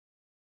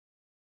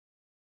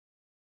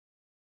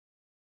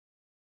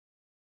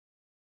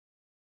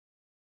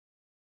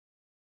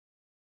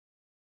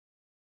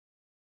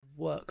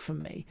work for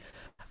me.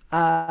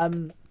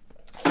 And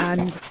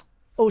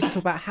also talk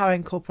about how I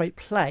incorporate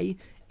play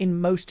in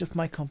most of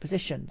my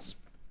compositions.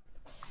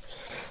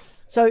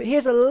 So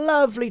here's a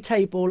lovely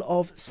table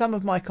of some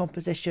of my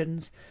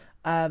compositions,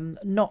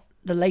 not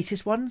the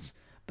latest ones,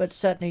 but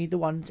certainly the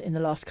ones in the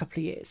last couple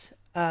of years.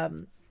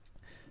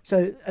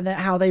 So, and then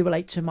how they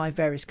relate to my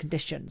various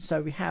conditions.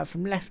 So we have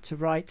from left to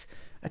right,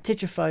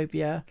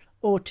 atychophobia,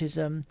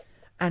 autism,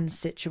 and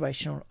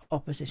situational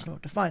oppositional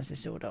defiance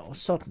disorder, or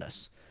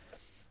SODness.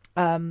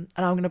 And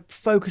I'm going to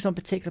focus on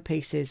particular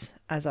pieces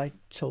as I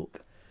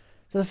talk.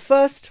 So the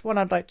first one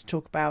I'd like to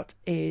talk about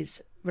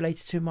is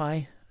related to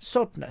my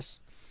SODness,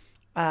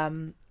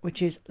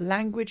 which is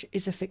language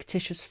is a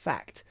fictitious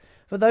fact.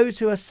 For those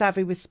who are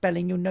savvy with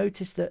spelling, you'll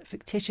notice that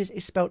fictitious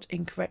is spelt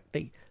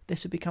incorrectly.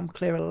 This will become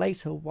clearer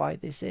later why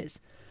this is.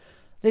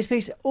 This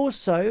piece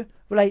also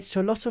relates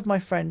to a lot of my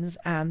friends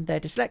and their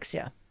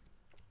dyslexia.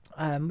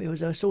 It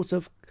was a sort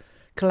of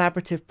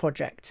collaborative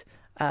project,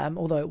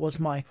 although it was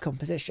my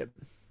composition.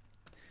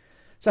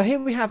 So here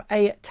we have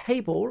a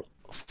table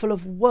full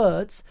of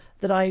words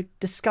that I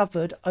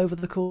discovered over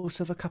the course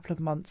of a couple of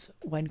months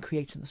when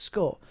creating the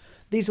score.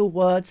 These are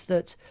words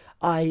that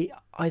I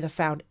either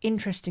found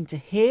interesting to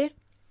hear,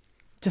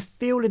 to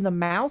feel in the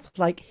mouth,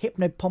 like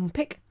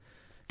hypnopompic.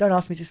 Don't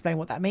ask me to explain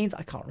what that means,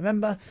 I can't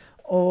remember,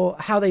 or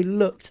how they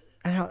looked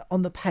and how,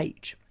 on the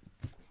page.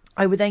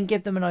 I would then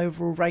give them an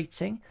overall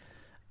rating,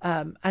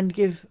 and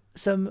give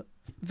some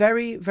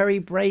very, very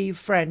brave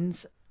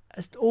friends,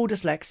 all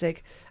dyslexic,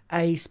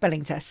 a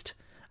spelling test.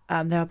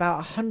 There are about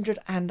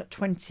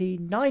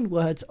 129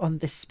 words on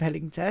this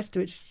spelling test,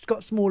 which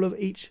got smaller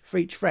for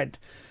each friend.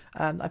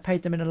 I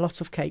paid them in a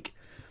lot of cake.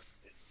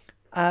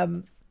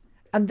 And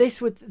this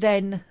would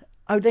then,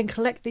 I would then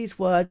collect these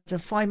words and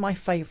find my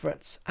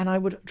favourites, and I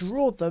would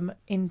draw them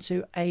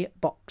into a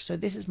box. So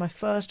this is my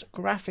first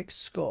graphic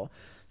score.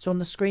 So on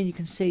the screen you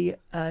can see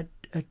a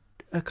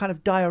kind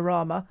of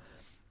diorama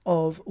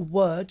of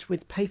words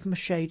with paper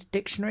mache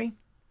dictionary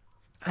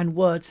and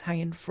words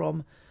hanging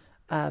from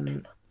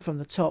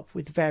the top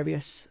with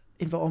various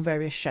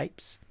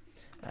shapes.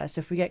 So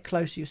if we get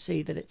closer, you'll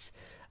see that it's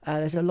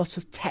there's a lot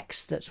of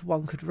text that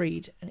one could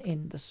read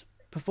in this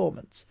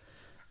performance.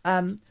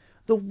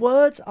 The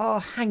words are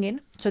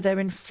hanging, so they're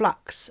in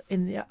flux,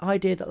 in the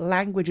idea that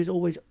language is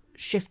always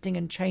shifting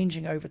and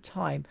changing over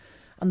time.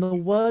 And the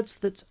words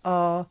that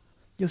are,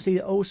 you'll see,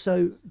 are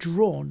also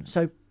drawn.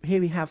 So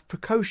here we have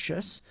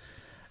precocious,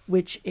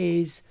 which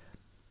is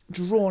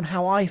drawn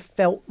how I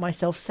felt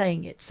myself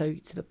saying it. So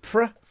to the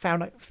pr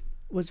found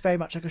was very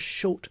much like a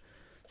short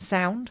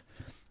sound.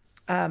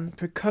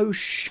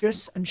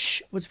 Precocious and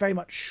sh was very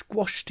much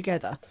squashed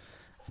together.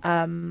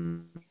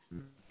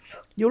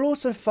 You'll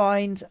also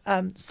find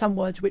some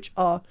words which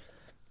are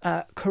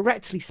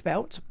correctly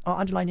spelt, are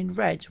underlined in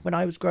red. When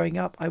I was growing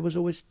up, I was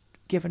always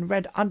given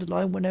red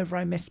underline whenever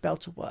I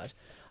misspelt a word.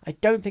 I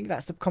don't think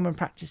that's the common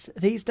practice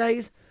these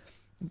days,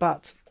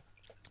 but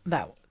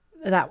that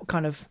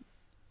kind of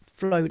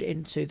flowed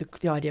into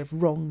the idea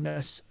of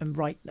wrongness and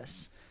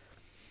rightness.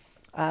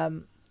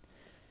 And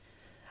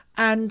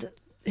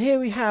here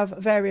we have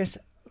various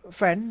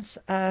friends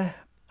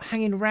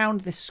hanging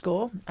around this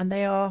score, and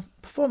they are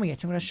performing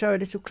it. I'm going to show a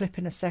little clip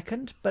in a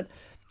second, but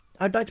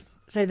I'd like to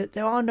say that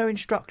there are no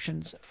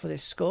instructions for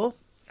this score,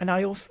 and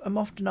I'm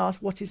often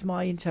asked what is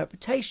my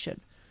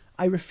interpretation.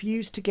 I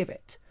refuse to give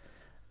it.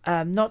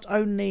 Not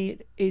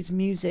only is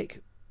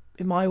music,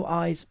 in my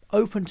eyes,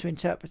 open to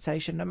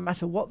interpretation, no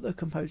matter what the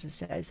composer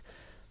says,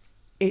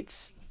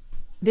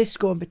 this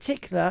score in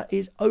particular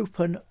is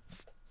open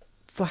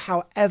for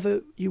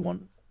however you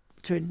want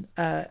to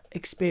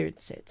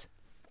experience it.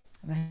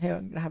 And here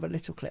I'm going to have a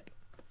little clip.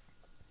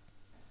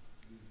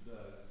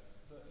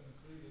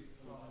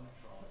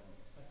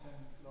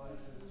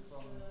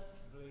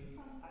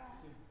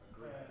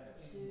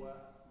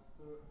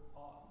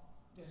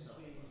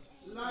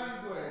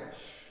 Language,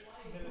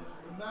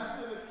 a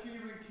method of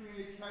human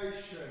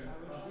communication,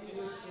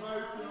 either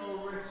spoken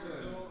or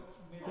written,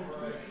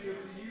 consisting of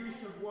the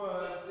use of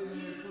words in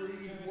an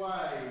agreed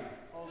way.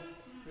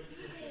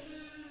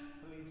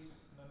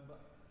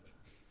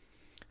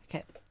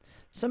 Okay,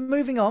 so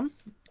moving on,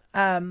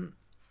 I'm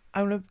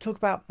going to talk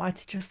about my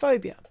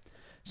atychophobia.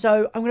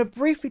 So I'm going to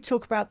briefly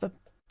talk about the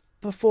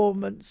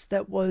performance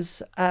that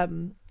was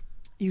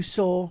you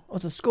saw, or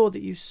the score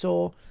that you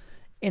saw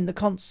in the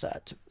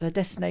concert. The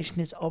destination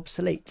is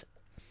obsolete.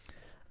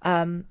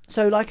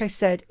 So like I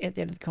said at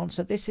the end of the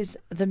concert,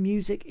 the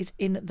music is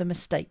in the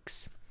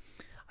mistakes.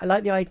 I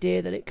like the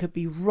idea that it could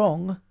be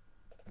wrong,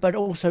 but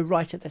also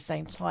right at the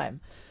same time.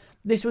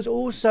 This was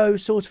also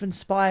sort of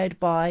inspired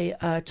by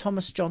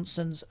Thomas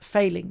Johnson's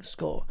Failing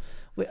score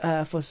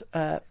for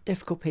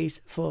difficult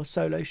piece for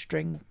solo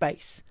string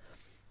bass.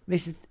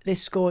 This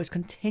score is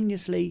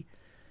continuously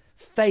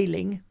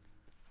failing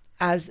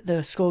as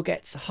the score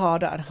gets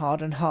harder and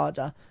harder and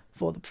harder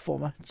for the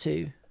performer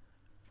to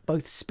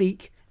both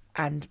speak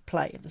and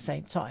play at the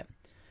same time.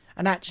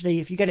 And actually,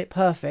 if you get it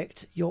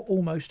perfect, you're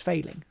almost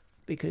failing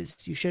because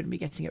you shouldn't be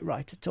getting it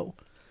right at all.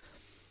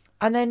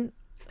 And then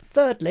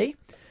thirdly,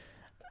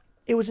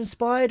 it was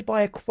inspired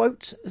by a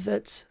quote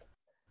that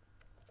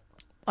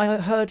I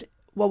heard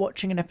while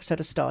watching an episode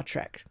of Star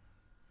Trek.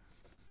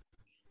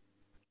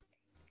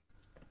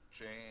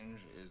 Change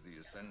is the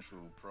essential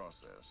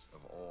process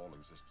of all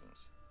existence.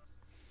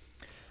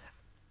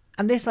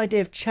 And this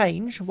idea of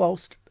change,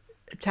 whilst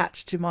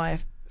attached to my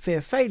fear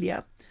of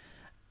failure,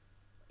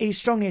 is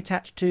strongly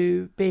attached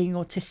to being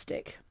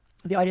autistic.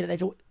 The idea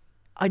that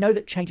I know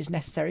that change is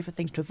necessary for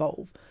things to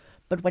evolve,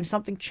 but when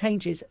something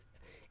changes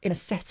in a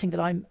setting that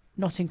I'm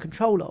not in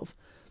control of,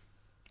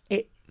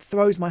 it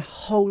throws my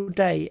whole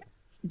day,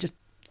 just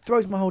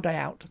throws my whole day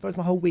out, throws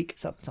my whole week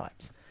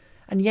sometimes.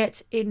 And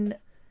yet in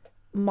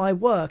my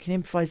work in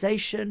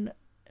improvisation,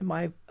 in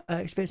my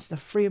experience as a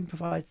free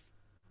improvised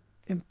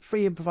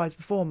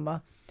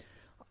performer,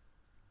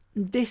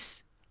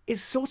 this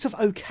is sort of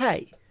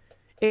okay.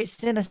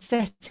 It's in a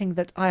setting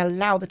that I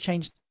allow the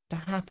change to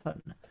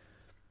happen.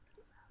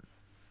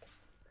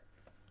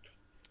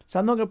 So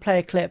I'm not going to play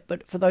a clip,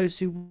 but for those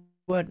who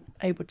weren't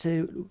able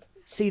to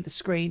see the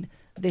screen,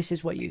 this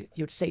is what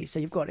you'd see. So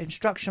you've got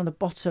instruction on the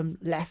bottom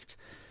left.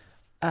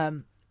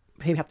 Here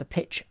we have the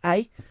pitch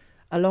A.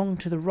 Along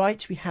to the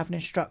right, we have an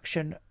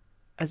instruction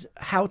as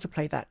how to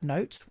play that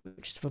note,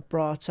 which is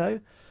vibrato.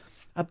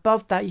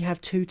 Above that, you have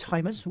two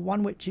timers,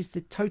 one which is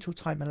the total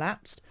time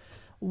elapsed,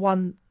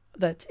 one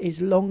that is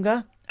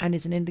longer and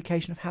is an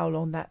indication of how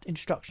long that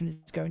instruction is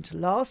going to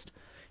last.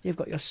 You've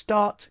got your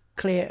start,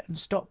 clear and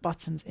stop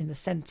buttons in the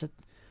center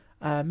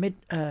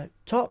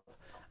top,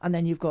 and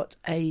then you've got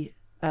a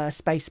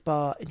space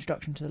bar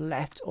instruction to the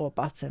left or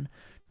button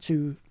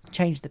to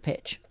change the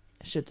pitch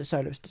should the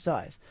soloist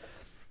desires.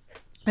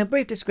 A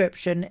brief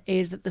description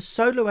is that the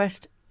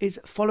soloist is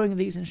following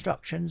these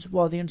instructions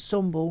while the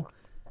ensemble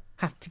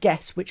have to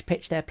guess which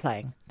pitch they're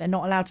playing. They're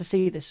not allowed to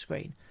see this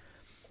screen.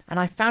 And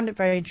I found it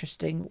very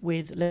interesting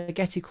with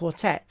Ligeti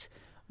Quartet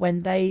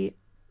when they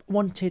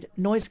wanted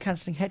noise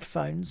cancelling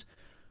headphones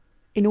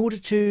in order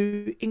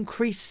to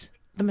increase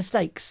the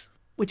mistakes,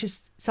 which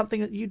is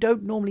something that you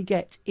don't normally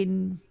get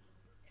in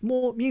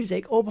more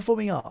music or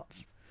performing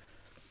arts.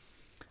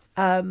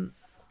 And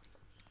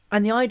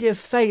the idea of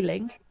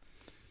failing,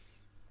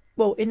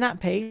 well, in that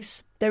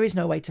piece, there is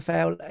no way to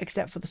fail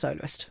except for the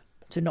soloist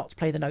to not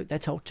play the note they're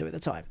told to at the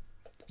time.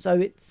 So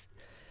it's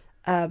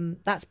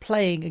that's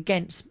playing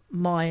against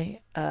my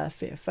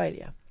fear of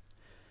failure.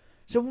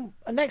 So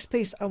the next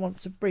piece I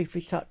want to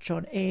briefly touch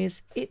on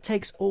is It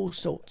Takes All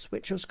Sorts,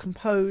 which was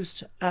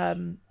composed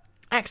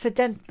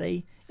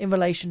accidentally in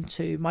relation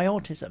to my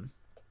autism.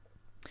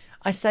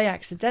 I say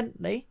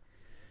accidentally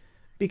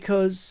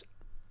because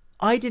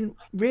I didn't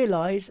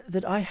realise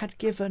that I had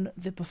given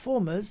the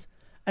performers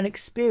an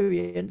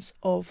experience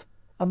of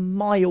a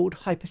mild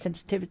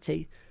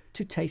hypersensitivity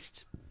to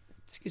tastes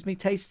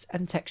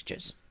and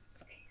textures.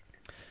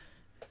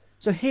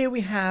 So here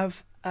we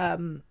have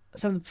some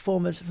of the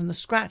performers from the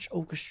Scratch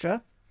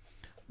Orchestra,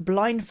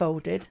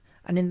 blindfolded,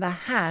 and in their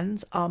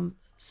hands are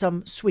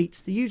some sweets.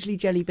 They're usually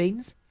jelly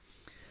beans.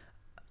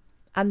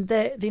 And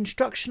the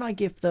instruction I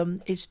give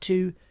them is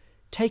to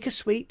take a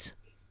sweet,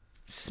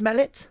 smell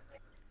it,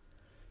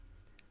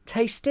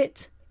 taste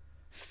it,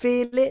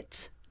 feel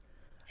it,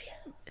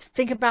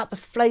 think about the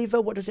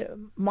flavour. What does it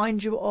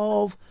remind you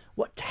of?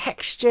 What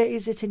texture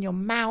is it in your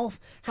mouth?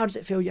 How does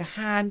it feel your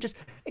hand? Just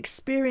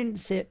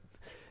experience it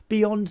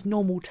beyond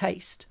normal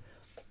taste.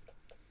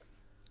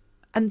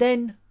 And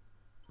then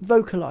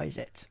vocalise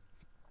it.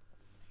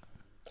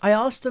 I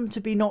asked them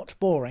to be not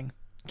boring.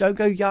 Don't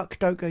go yuck,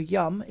 don't go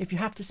yum. If you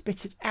have to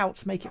spit it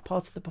out, make it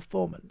part of the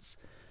performance.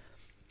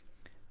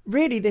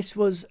 Really, this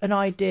was an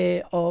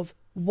idea of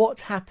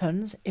what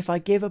happens if I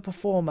give a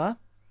performer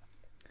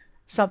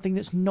something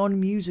that's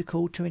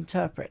non-musical to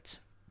interpret.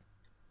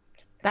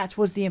 That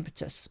was the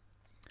impetus.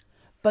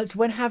 But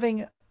when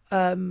having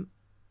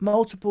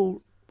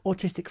multiple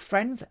autistic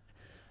friends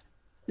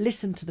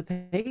listen to the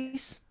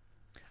piece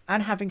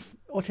and having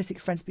autistic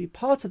friends be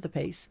part of the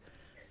piece,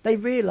 they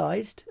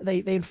realised,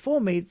 they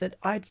informed me that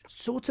I'd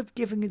sort of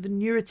given the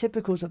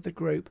neurotypicals of the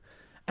group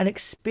an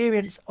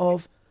experience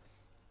of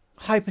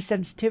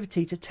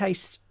hypersensitivity to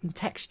taste and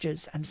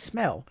textures and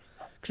smell.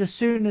 Because as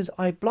soon as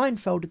I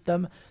blindfolded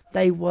them,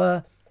 they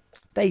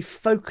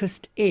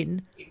focused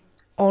in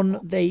on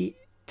the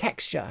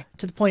texture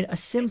to the point a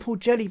simple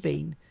jelly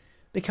bean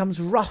becomes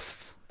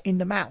rough in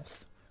the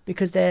mouth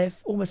because they're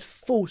almost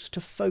forced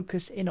to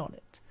focus in on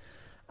it.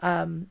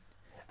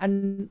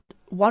 And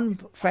one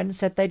friend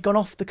said they'd gone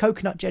off the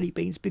coconut jelly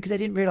beans because they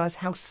didn't realise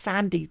how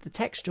sandy the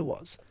texture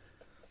was.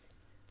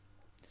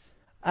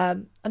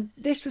 And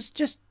this was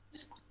just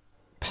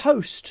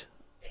post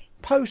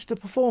the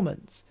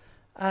performance.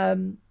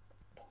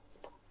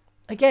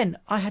 Again,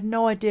 I had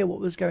no idea what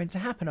was going to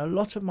happen. A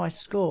lot of my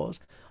scores,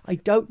 I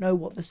don't know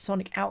what the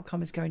sonic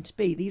outcome is going to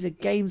be. These are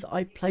games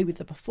I play with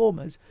the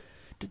performers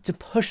to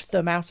push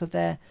them out of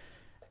their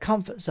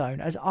comfort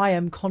zone, as I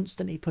am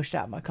constantly pushed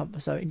out of my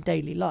comfort zone in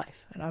daily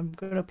life. And I'm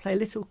going to play a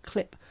little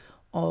clip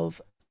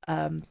of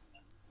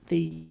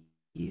the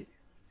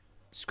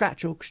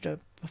Scratch Orchestra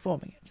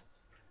performing it.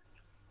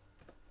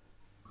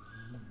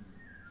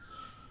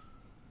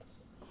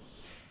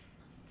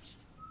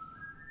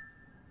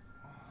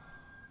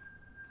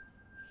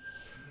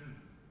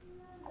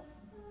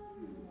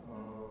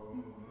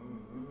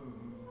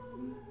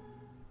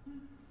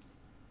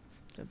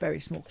 very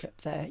small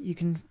clip there. You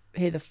can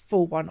hear the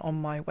full one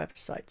on my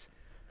website.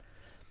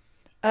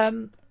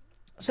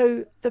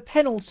 So the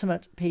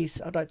penultimate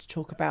piece I'd like to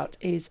talk about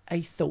is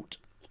a thought.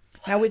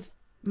 Now, with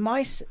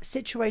my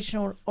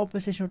situational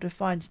oppositional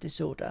defiance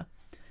disorder,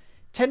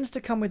 tends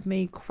to come with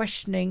me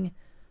questioning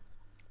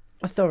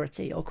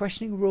authority or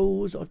questioning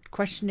rules or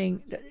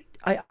questioning.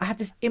 I have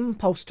this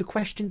impulse to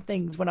question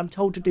things when I'm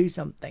told to do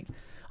something.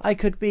 I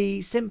could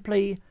be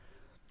simply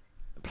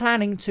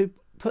planning to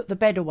put the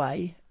bed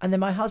away, and then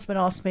my husband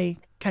asks me,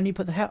 "Can you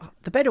put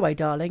the bed away,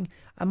 darling?"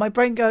 And my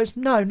brain goes,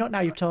 "No, not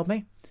now you've told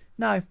me.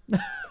 No."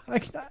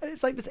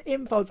 It's like this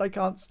impulse I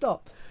can't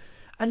stop.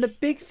 And the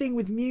big thing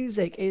with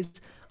music is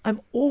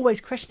I'm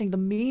always questioning the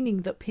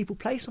meaning that people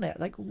place on it.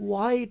 Like,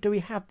 why do we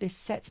have this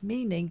set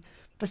meaning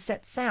for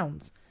set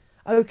sounds?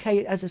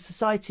 Okay, as a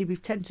society,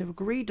 we've tended to have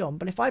agreed on,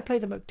 but if I play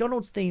the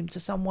McDonald's theme to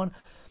someone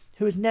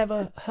who has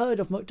never heard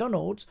of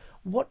McDonald's,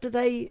 what do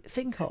they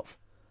think of?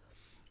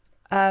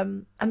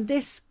 And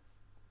this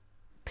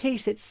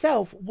piece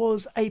itself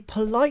was a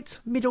polite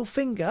middle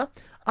finger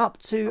up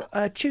to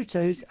a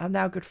tutor who I'm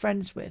now good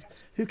friends with,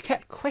 who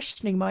kept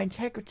questioning my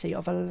integrity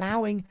of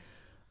allowing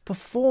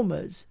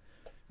performers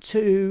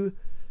to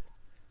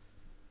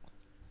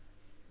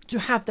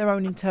have their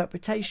own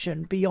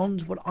interpretation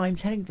beyond what I'm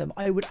telling them.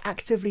 I would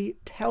actively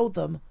tell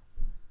them,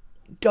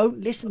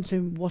 don't listen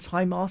to what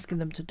I'm asking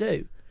them to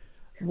do.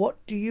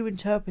 What do you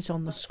interpret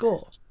on the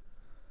score?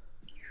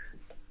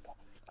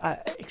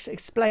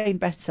 Explained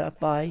better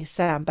by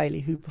Sam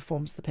Bailey, who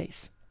performs the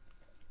piece.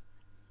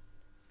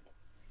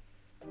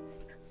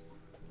 So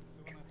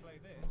when I play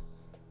this,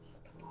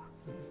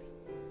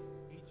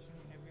 each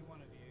and every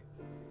one of you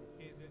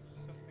hears it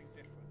as something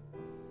different.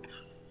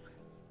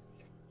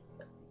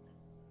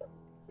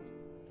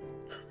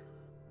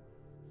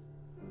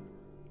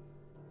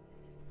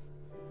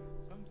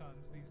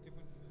 Sometimes these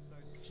differences are so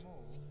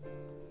small, so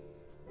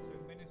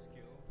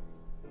minuscule,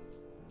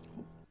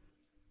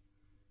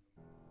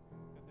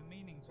 that the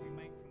meanings we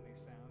make from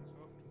these sounds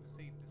are often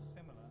perceived as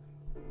similar,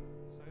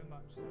 so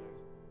much so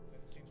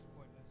that it seems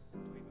pointless to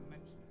even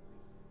mention it.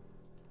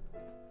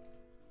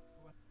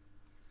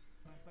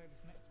 When I play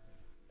this next bit,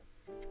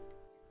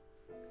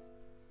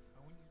 I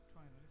want you to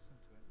try and listen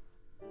to it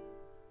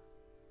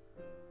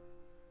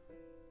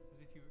as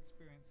if you were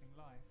experiencing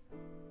life,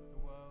 the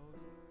world,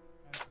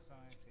 and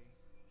society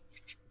for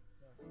the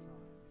first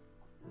time.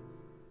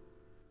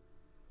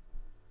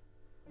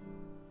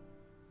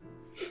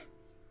 Just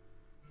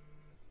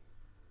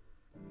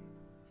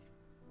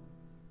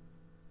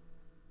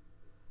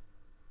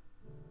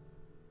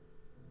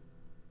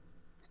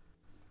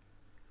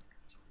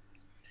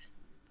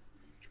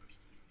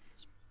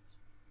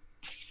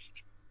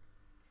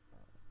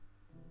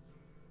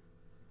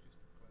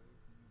the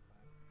clothes on your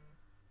back,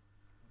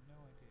 and no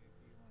idea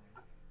who you are,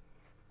 where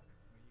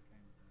you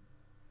came from.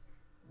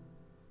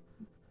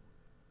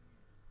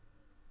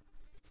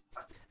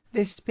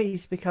 This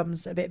piece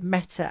becomes a bit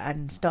meta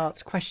and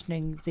starts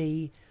questioning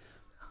the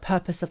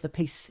purpose of the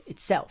piece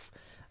itself.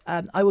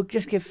 I will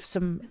just give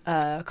some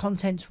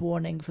content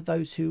warning for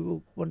those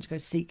who want to go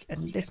seek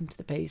and listen to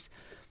the piece.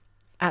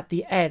 At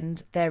the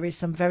end, there is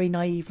some very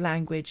naive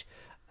language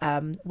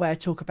where I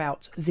talk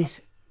about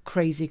this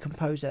crazy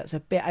composer. It's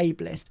a bit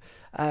ableist.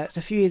 It's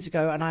a few years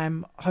ago, and I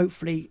am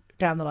hopefully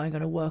down the line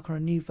going to work on a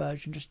new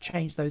version, just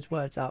change those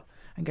words up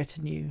and get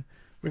a new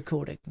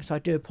recording. So I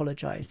do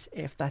apologise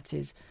if that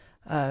is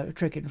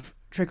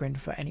triggering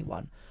for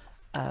anyone,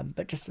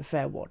 but just a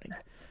fair warning.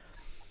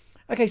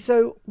 Okay,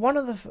 so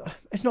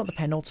it's not the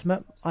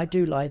penultimate. I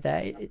do lie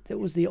there. It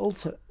was the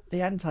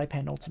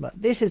anti-penultimate.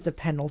 This is the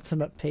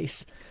penultimate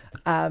piece,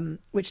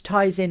 which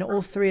ties in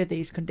all three of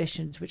these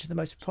conditions, which are the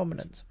most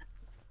prominent.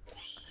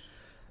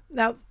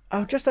 Now, I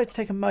would just like to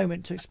take a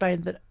moment to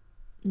explain that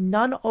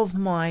none of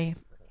my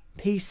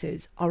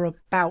pieces are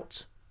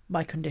about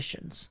my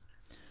conditions.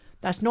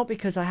 That's not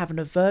because I have an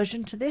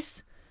aversion to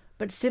this,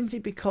 but simply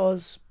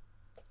because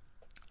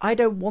I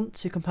don't want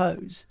to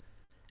compose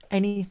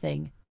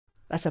anything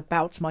that's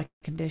about my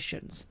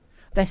conditions.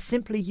 They're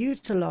simply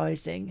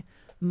utilising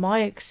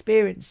my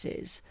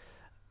experiences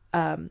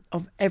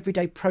of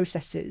everyday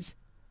processes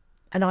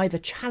and either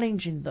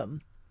challenging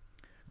them,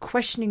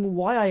 questioning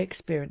why I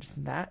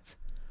experienced that,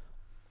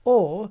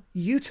 or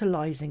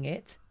utilising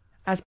it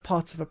as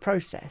part of a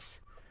process.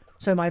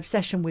 So my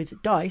obsession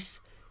with dice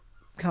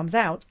comes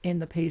out in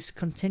the piece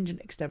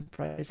Contingent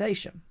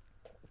Extemporization.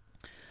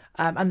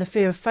 And the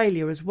fear of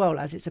failure as well,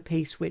 as it's a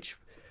piece which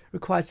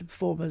requires the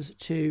performers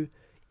to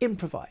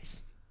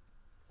improvise.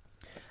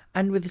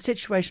 And with the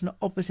situational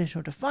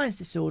oppositional defiance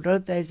disorder,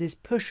 there's this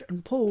push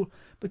and pull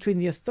between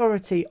the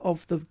authority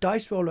of the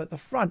dice roller at the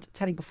front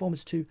telling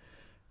performers to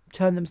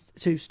turn them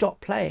to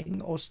stop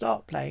playing or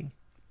start playing,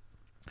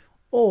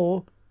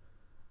 or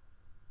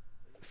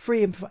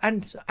free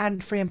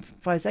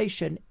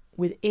improvisation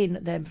within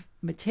their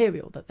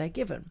material that they're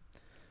given.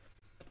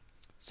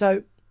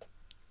 So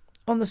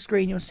on the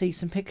screen you'll see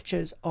some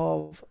pictures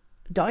of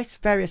dice,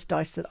 various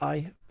dice that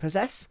I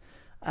possess.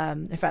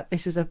 In fact,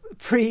 this was a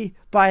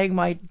pre-buying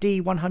my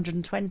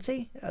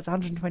D120. That's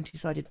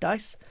 120-sided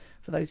dice,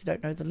 for those who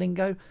don't know the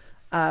lingo.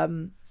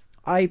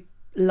 I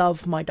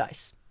love my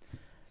dice.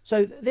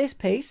 So this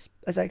piece,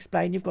 as I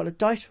explained, you've got a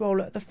dice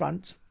roller at the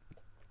front,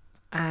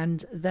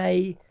 and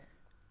they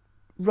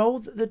roll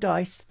the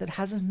dice that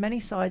has as many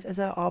sides as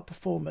there are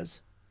performers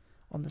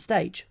on the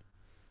stage.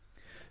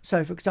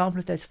 So, for example,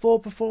 if there's 4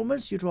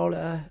 performers, you'd roll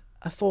a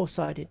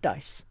 4-sided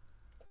dice.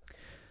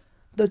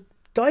 The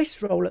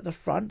dice roll at the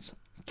front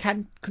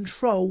can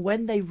control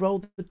when they roll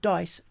the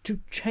dice to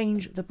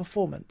change the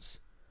performance.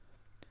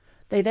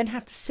 They then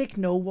have to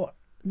signal what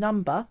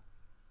number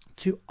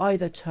to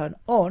either turn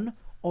on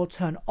or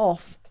turn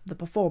off the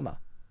performer.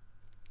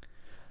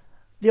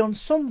 The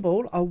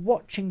ensemble are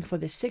watching for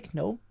this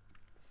signal,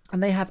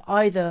 and they have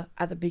either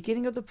at the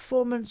beginning of the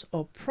performance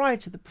or prior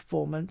to the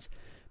performance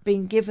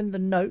been given the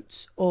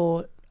notes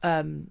or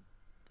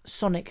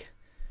sonic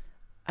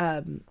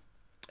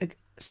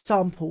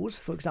samples,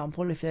 for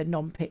example, if they're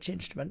non-pitch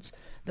instruments,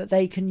 that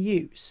they can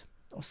use,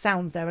 or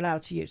sounds they're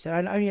allowed to use. They're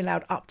only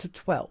allowed up to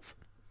 12.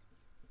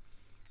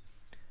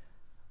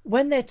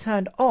 When they're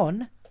turned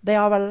on, they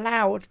are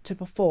allowed to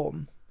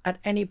perform at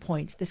any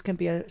point. This can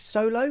be a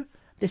solo,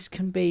 this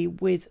can be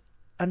with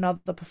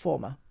another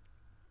performer,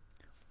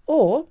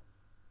 or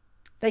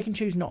they can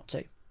choose not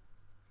to.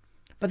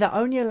 But they're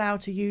only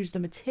allowed to use the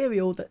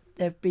material that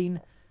they've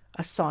been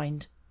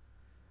assigned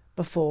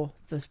before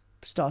the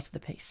start of the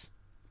piece.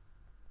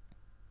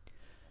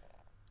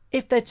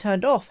 If they're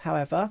turned off,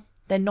 however,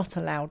 they're not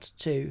allowed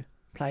to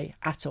play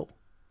at all.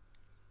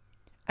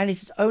 And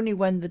it is only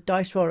when the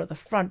dice roller at the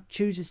front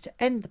chooses to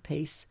end the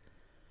piece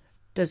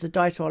does the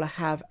dice roller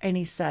have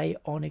any say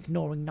on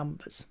ignoring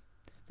numbers.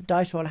 The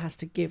dice roller has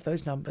to give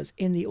those numbers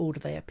in the order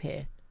they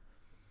appear.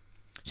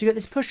 So you get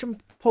this push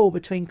and pull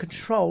between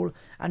control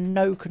and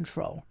no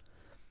control,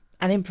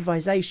 and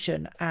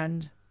improvisation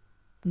and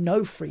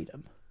no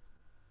freedom.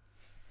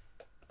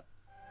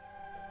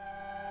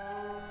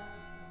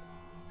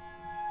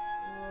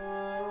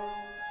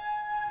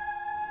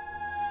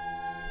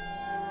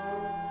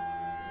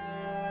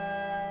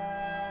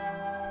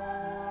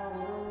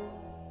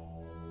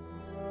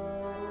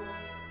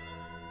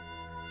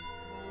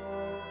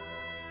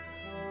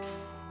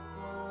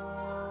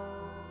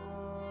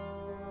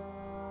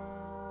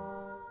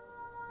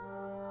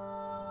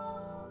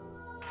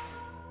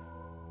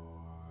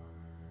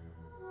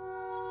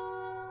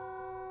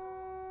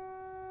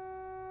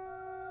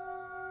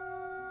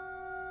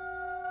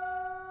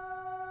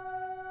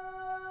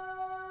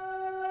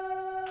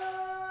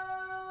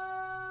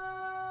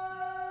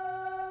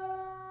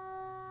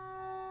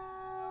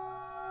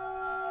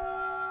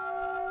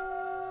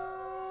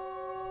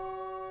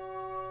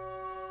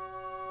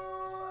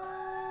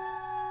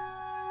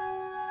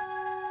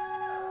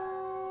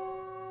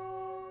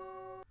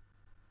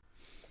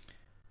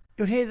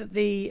 You'll hear that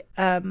the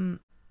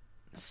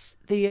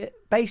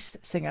bass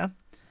singer,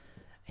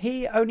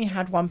 he only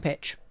had one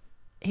pitch.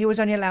 He was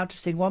only allowed to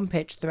sing one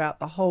pitch throughout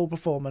the whole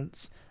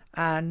performance,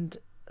 and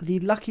the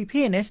lucky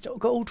pianist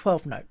got all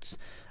 12 notes.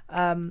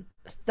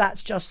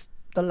 That's just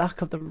the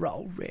luck of the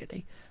role,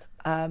 really.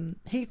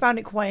 He found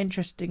it quite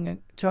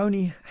interesting to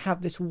only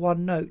have this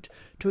one note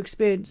to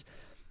experience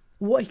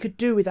what he could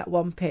do with that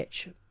one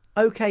pitch.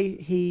 Okay,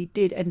 he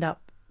did end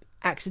up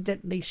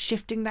accidentally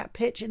shifting that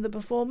pitch in the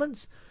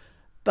performance,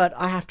 but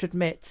I have to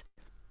admit,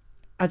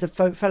 as a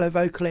fellow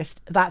vocalist,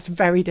 that's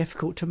very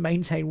difficult to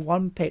maintain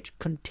one pitch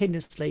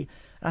continuously.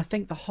 And I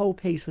think the whole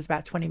piece was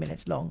about 20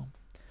 minutes long.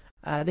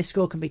 This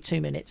score can be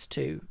 2 minutes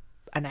to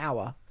an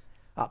hour,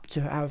 up to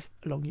however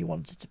long you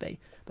want it to be.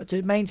 But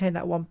to maintain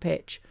that one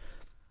pitch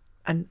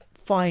and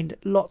find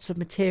lots of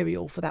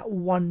material for that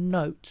one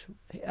note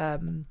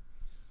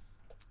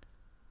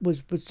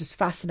was just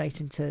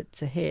fascinating to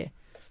hear.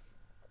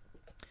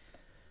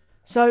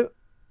 So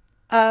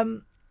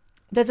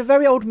there's a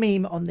very old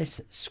meme on this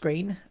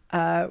screen,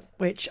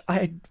 which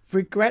I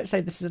regret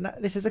saying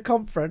this is a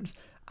conference,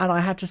 and I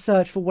had to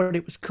search for what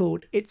it was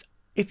called. It's,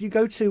 if you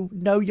go to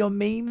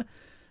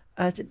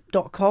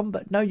knowyourmeme.com,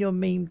 but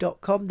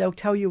knowyourmeme.com, they'll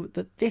tell you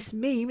that this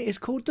meme is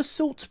called the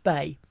Salt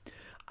Bay.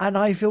 And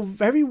I feel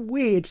very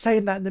weird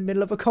saying that in the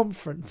middle of a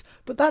conference,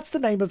 but that's the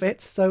name of it,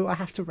 so I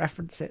have to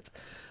reference it.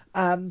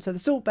 So the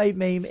Salt Bay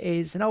meme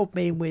is an old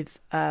meme with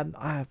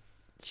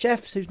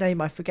chefs whose name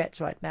I forget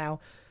right now,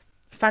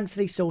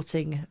 fancily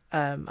sorting,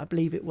 I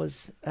believe it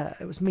was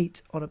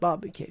meat on a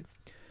barbecue.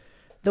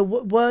 The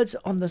words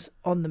on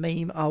the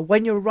meme are,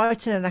 when you're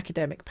writing an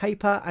academic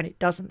paper and it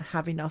doesn't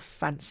have enough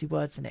fancy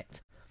words in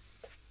it.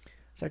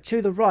 So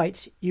to the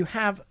right, you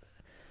have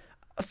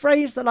a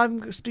phrase that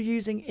I'm still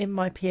using in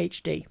my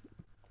PhD,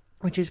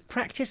 which is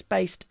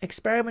practice-based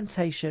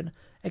experimentation,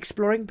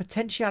 exploring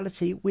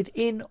potentiality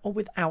within or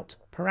without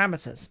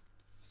parameters,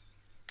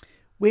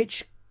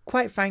 which,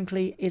 quite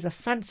frankly, is a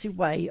fancy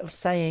way of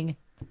saying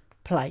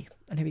play.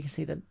 And here we can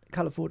see the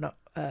colourful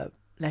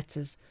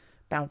letters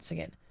bouncing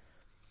in.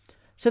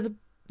 So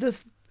the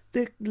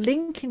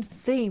linking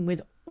theme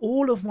with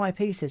all of my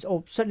pieces,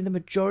 or certainly the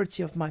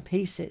majority of my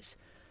pieces,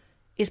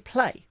 is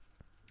play.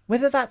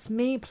 Whether that's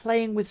me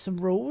playing with some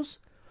rules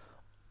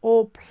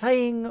or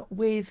playing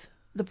with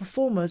the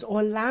performers or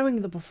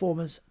allowing the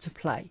performers to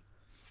play.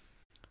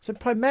 So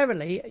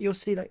primarily you'll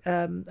see like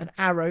an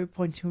arrow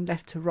pointing from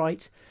left to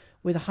right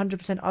with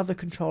 100% other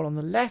control on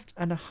the left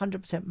and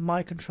 100%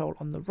 my control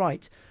on the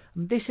right.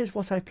 And this is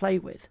what I play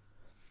with.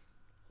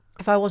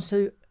 If I want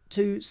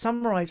to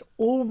summarize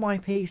all my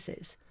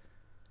pieces,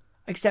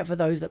 except for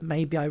those that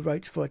maybe I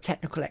wrote for a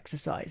technical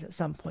exercise at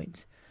some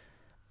point,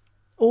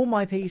 all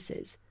my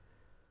pieces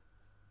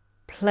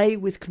play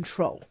with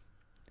control,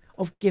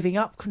 of giving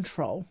up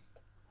control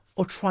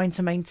or trying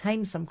to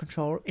maintain some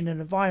control in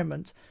an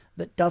environment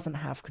that doesn't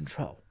have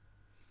control.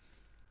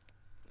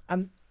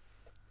 And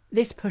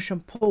this push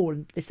and pull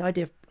and this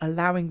idea of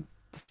allowing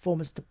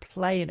performers to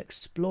play and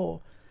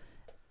explore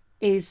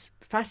is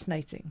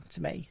fascinating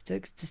to me,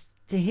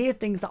 to hear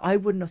things that I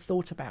wouldn't have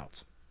thought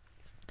about.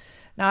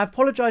 Now, I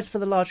apologise for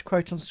the large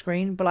quote on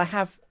screen, but I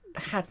have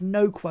had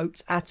no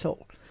quotes at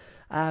all.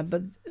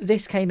 But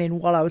this came in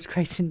while I was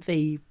creating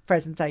the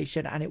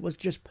presentation and it was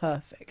just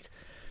perfect.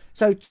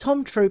 So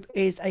Tom Troop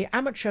is an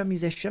amateur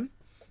musician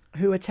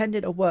who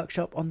attended a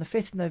workshop on the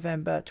 5th of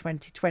November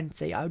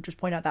 2020. I would just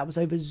point out that was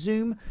over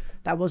Zoom.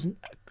 That wasn't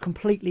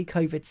completely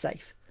COVID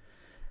safe.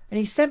 And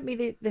he sent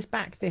me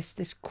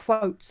this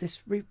quote,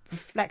 this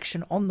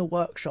reflection on the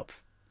workshop,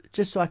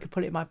 just so I could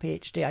put it in my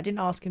PhD. I didn't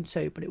ask him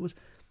to, but it was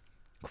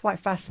quite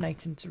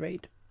fascinating to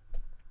read.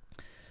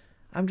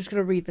 I'm just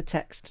going to read the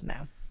text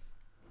now.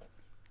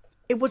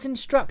 It was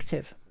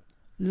instructive,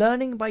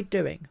 learning by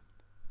doing,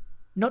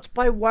 not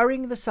by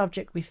worrying the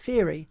subject with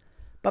theory,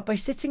 but by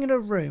sitting in a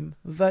room,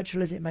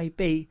 virtual as it may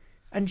be,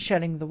 and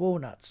shelling the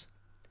walnuts.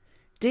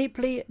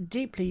 Deeply,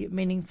 deeply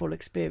meaningful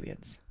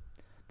experience.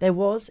 There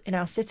was, in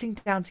our sitting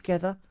down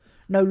together,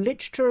 no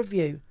literature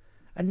review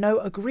and no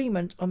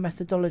agreement on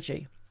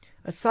methodology,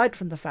 aside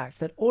from the fact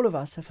that all of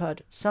us have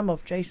heard some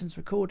of Jason's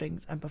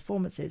recordings and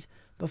performances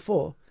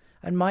before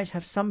and might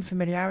have some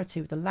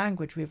familiarity with the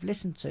language we have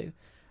listened to,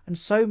 and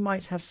so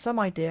might have some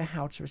idea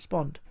how to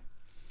respond.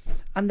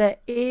 And their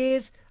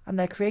ears and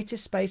their creative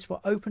space were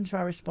open to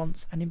our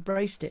response and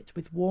embraced it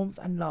with warmth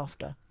and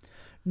laughter.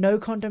 No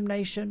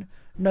condemnation,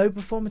 no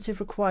performative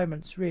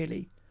requirements,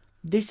 really.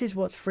 This is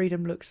what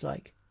freedom looks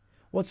like,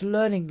 what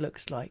learning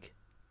looks like.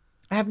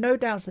 I have no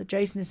doubts that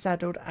Jason is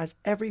saddled, as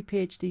every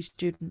PhD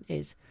student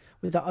is,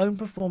 with their own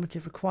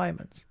performative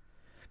requirements,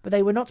 but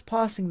they were not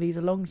passing these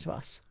along to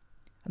us,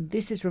 and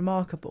this is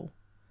remarkable.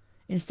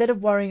 Instead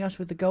of worrying us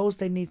with the goals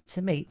they need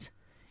to meet,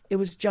 it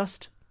was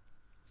just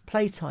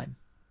playtime.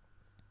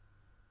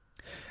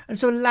 And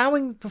so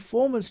allowing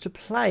performers to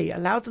play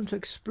allowed them to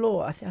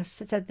explore. I think I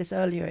said this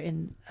earlier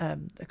in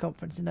the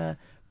conference, in a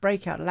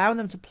breakout. Allowing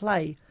them to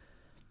play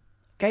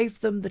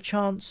gave them the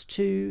chance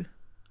to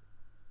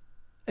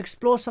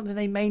explore something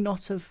they may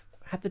not have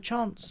had the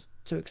chance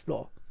to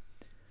explore.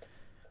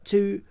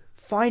 To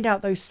find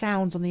out those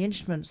sounds on the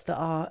instruments that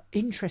are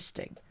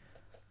interesting.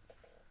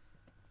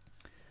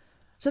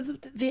 So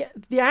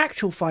the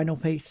actual final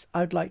piece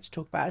I'd like to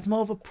talk about is more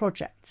of a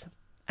project.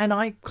 And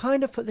I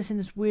kind of put this in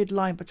this weird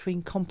line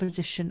between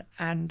composition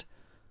and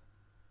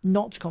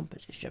not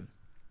composition.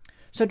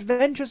 So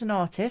Adventurers and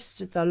Artists,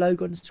 the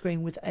logo on the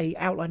screen with a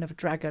outline of a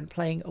dragon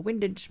playing a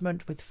wind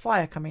instrument with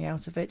fire coming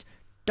out of it.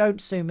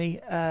 Don't sue me,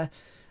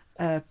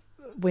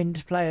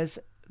 wind players.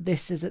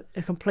 This is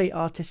a complete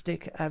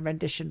artistic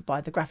rendition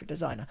by the graphic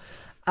designer.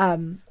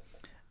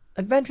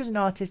 Adventurers and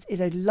Artists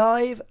is a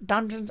live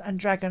Dungeons and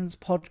Dragons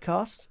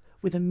podcast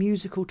with a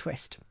musical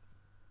twist.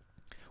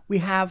 We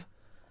have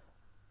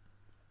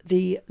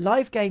the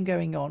live game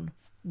going on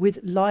with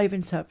live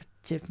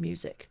interpretive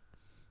music,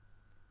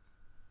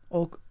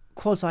 or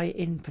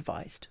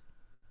quasi-improvised.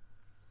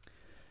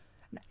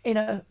 In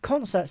a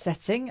concert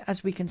setting,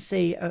 as we can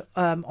see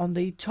on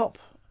the top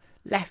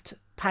left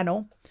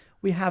panel,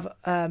 we have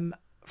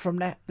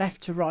from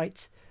left to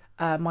right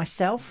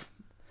myself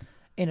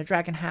in a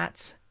dragon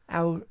hat,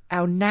 our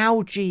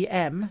now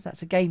GM,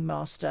 that's a game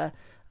master,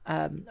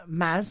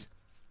 Maz,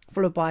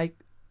 followed by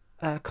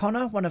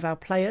Connor, one of our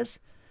players,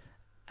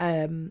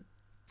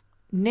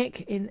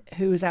 Nick,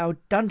 who is our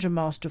dungeon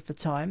master of the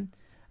time,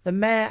 the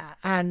mayor,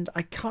 and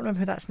I can't remember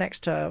who that's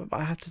next to.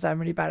 I have to say I'm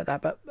really bad at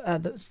that, but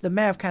the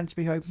mayor of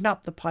Canterbury, who opened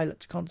up the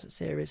pilot to concert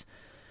series,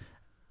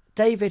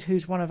 David,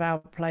 who's one of our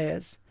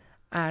players,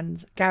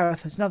 and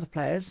Gareth, who's another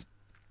players,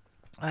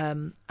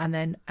 and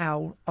then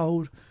our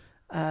old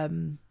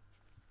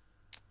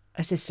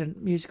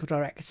assistant musical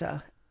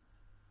director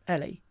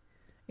Ellie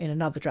in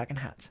another dragon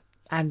hat.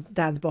 And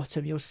down the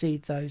bottom you'll see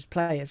those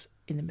players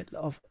in the middle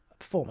of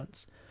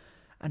performance,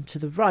 and to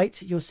the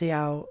right you'll see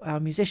our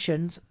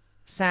musicians,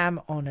 Sam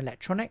on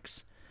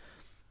electronics,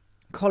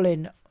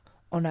 Colin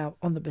on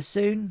the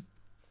bassoon,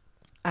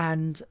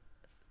 and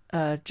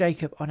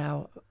Jacob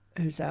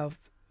who's our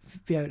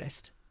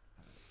violist.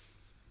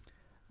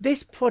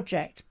 This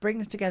project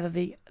brings together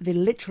the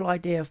literal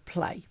idea of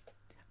play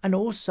and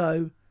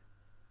also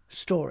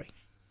story.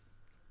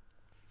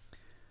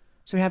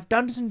 So we have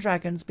Dungeons and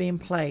Dragons being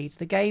played.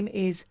 The game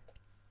is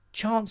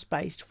chance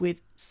based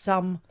with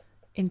some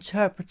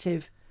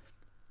interpretive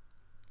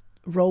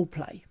role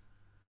play.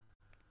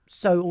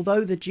 So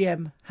although the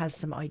GM has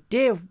some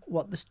idea of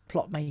what the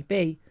plot may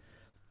be,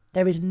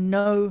 there is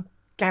no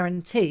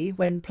guarantee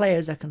when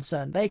players are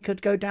concerned. They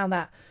could go down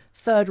that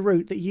third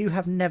route that you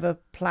have never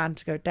planned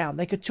to go down.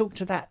 They could talk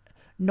to that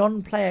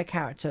non-player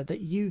character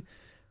that you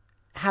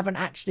haven't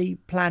actually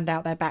planned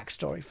out their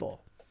backstory for.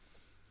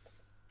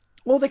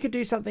 Or they could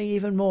do something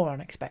even more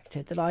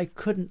unexpected that I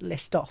couldn't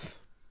list off.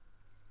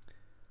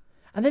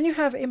 And then you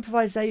have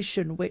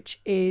improvisation,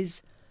 which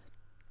is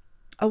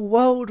a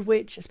world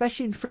which,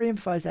 especially in free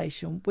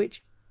improvisation,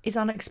 which is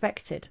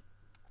unexpected.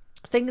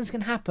 Things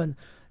can happen.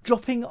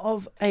 Dropping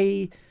of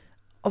a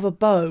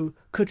bow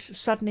could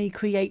suddenly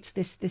create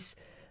this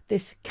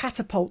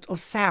catapult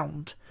of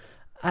sound,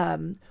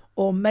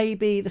 or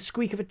maybe the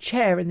squeak of a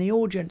chair in the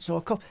audience,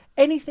 or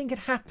anything could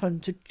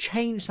happen to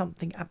change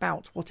something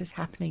about what is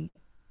happening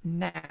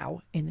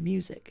now in the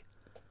music.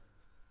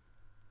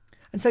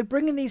 And so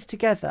bringing these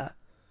together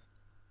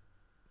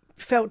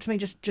felt to me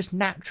just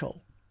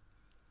natural.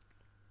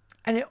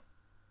 And it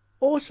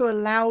also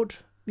allowed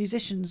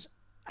musicians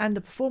and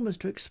the performers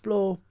to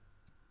explore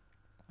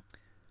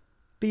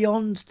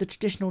beyond the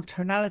traditional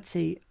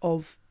tonality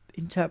of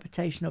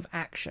interpretation of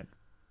action.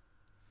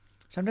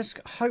 So I'm just,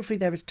 hopefully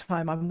there is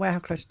time, I'm aware how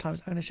close to time is,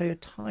 I'm going to show you a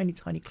tiny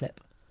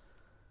clip.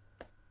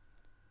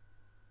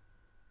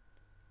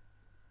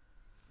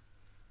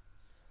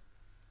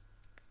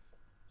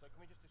 So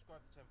can we just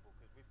describe the tempo,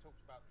 because we've talked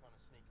about trying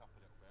to sneak up a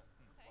little bit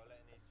by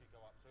letting these two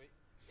go up. So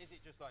is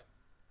it just like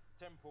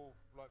temple,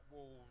 like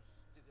walls?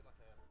 Is it like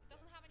a... It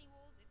doesn't have any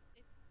walls.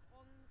 It's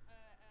on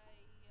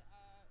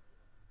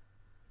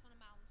it's on a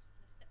mound, and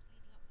there's steps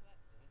leading up to it.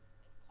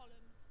 There's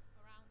columns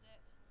around it.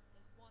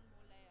 There's one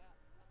more layer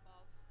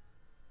above,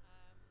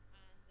 and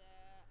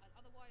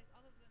otherwise,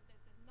 other than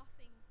there's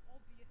nothing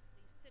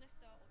obviously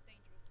sinister or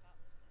dangerous about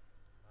this place.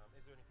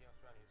 Is there anything else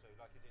around here? So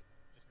like, is it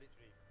just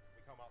literally we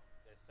come up,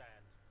 there's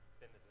sand,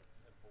 then there's a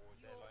temple,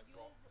 is there like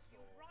rocks?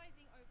 You're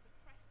rising over the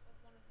crest of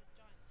one of the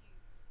giant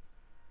dunes,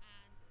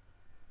 and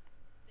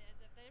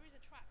there is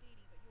a track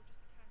leading, but you'll just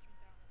be cantering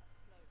down a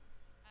slope.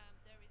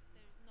 There is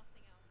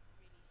nothing else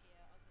really here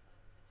other than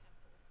the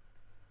temple,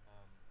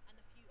 and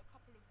a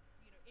couple of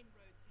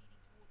inroads leading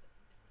towards it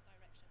from different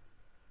directions.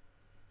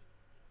 You can see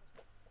across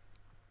the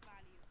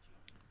valley of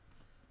dunes,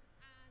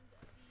 and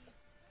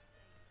these.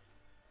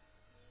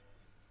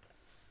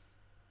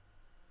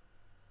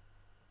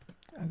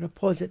 I'm going to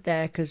pause it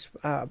there because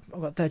I've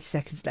got 30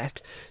 seconds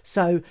left.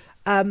 So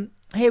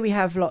here we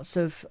have lots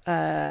of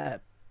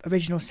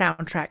original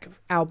soundtrack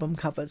album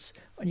covers,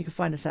 and you can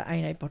find us at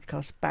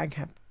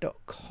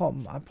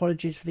anapodcastbandcamp.com.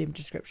 Apologies for the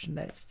description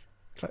there, it's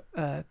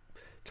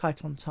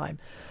tight on time.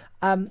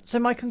 So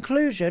my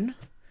conclusion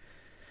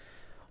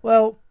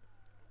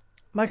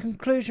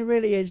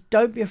really is,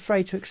 don't be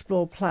afraid to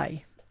explore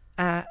play,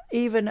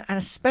 even and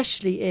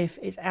especially if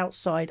it's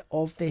outside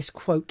of this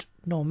quote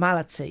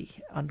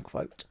normality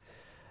unquote.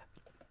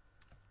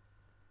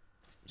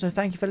 So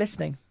thank you for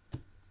listening.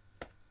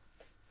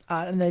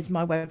 And there's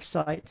my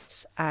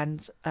websites,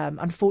 and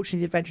unfortunately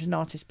the Adventures in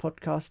Artists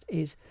podcast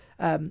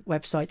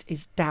website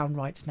is down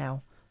right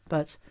now,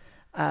 but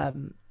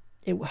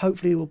it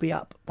hopefully will be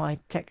up. My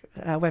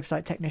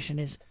website technician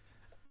is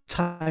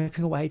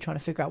typing away trying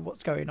to figure out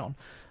what's going on,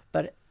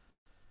 but it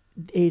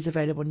is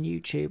available on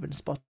YouTube and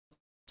Spotify.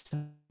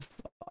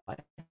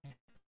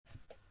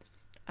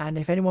 And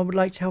if anyone would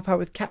like to help out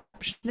with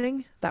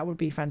captioning, that would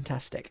be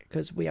fantastic,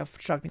 because we are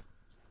struggling.